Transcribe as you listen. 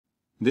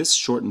This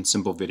short and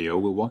simple video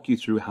will walk you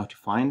through how to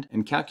find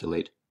and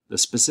calculate the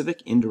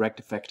specific indirect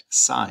effect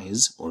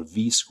size, or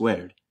V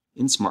squared,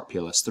 in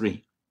SmartPLS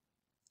 3.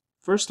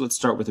 First, let's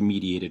start with a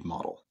mediated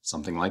model,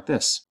 something like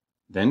this.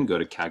 Then go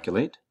to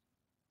Calculate,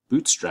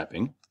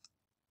 Bootstrapping.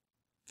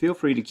 Feel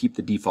free to keep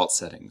the default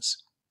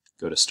settings.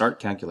 Go to Start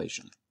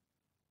Calculation.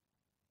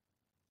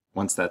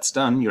 Once that's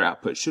done, your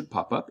output should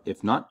pop up.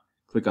 If not,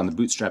 click on the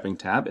Bootstrapping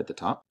tab at the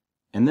top,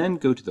 and then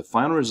go to the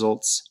Final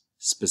Results,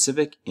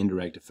 Specific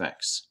Indirect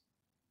Effects.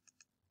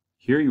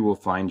 Here you will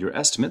find your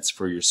estimates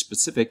for your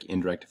specific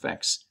indirect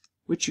effects,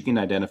 which you can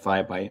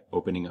identify by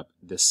opening up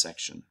this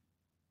section.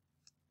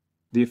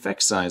 The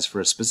effect size for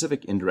a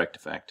specific indirect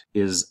effect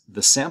is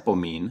the sample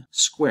mean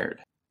squared.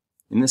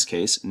 In this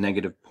case,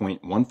 negative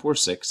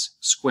 0.146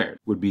 squared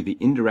would be the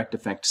indirect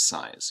effect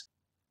size.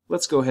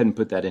 Let's go ahead and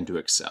put that into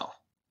Excel.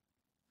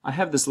 I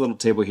have this little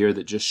table here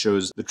that just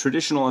shows the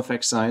traditional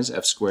effect size,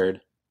 f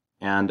squared,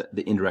 and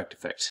the indirect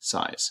effect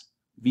size,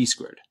 v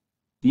squared.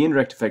 The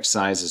indirect effect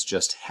size is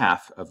just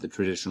half of the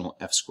traditional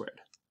f squared.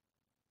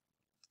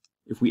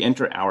 If we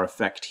enter our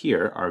effect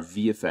here, our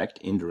v effect,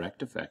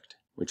 indirect effect,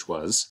 which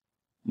was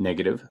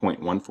negative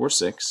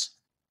 0.146,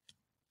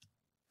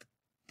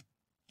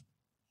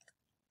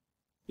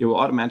 it will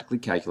automatically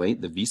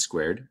calculate the v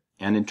squared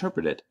and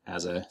interpret it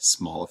as a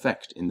small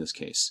effect in this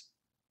case.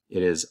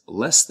 It is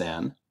less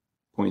than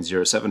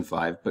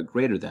 0.075 but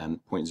greater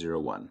than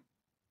 0.01.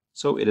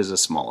 So it is a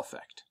small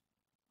effect.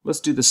 Let's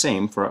do the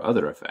same for our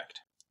other effect.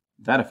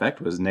 That effect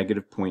was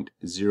negative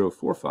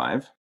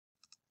 0.045,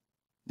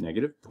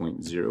 negative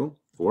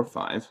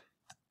 0.045,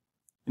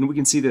 and we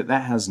can see that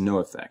that has no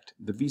effect.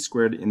 The v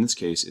squared in this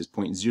case is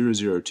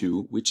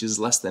 0.002, which is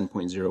less than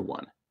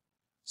 0.01.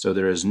 So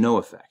there is no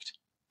effect,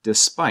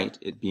 despite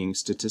it being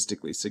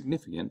statistically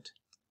significant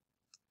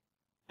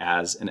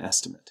as an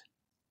estimate.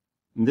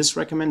 This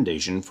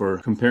recommendation for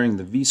comparing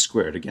the v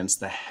squared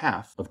against the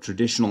half of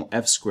traditional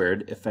f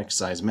squared effect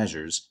size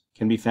measures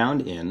can be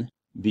found in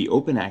the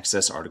open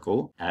access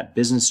article at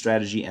Business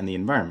Strategy and the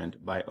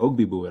Environment by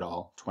Ogbibu et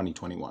al.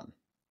 2021.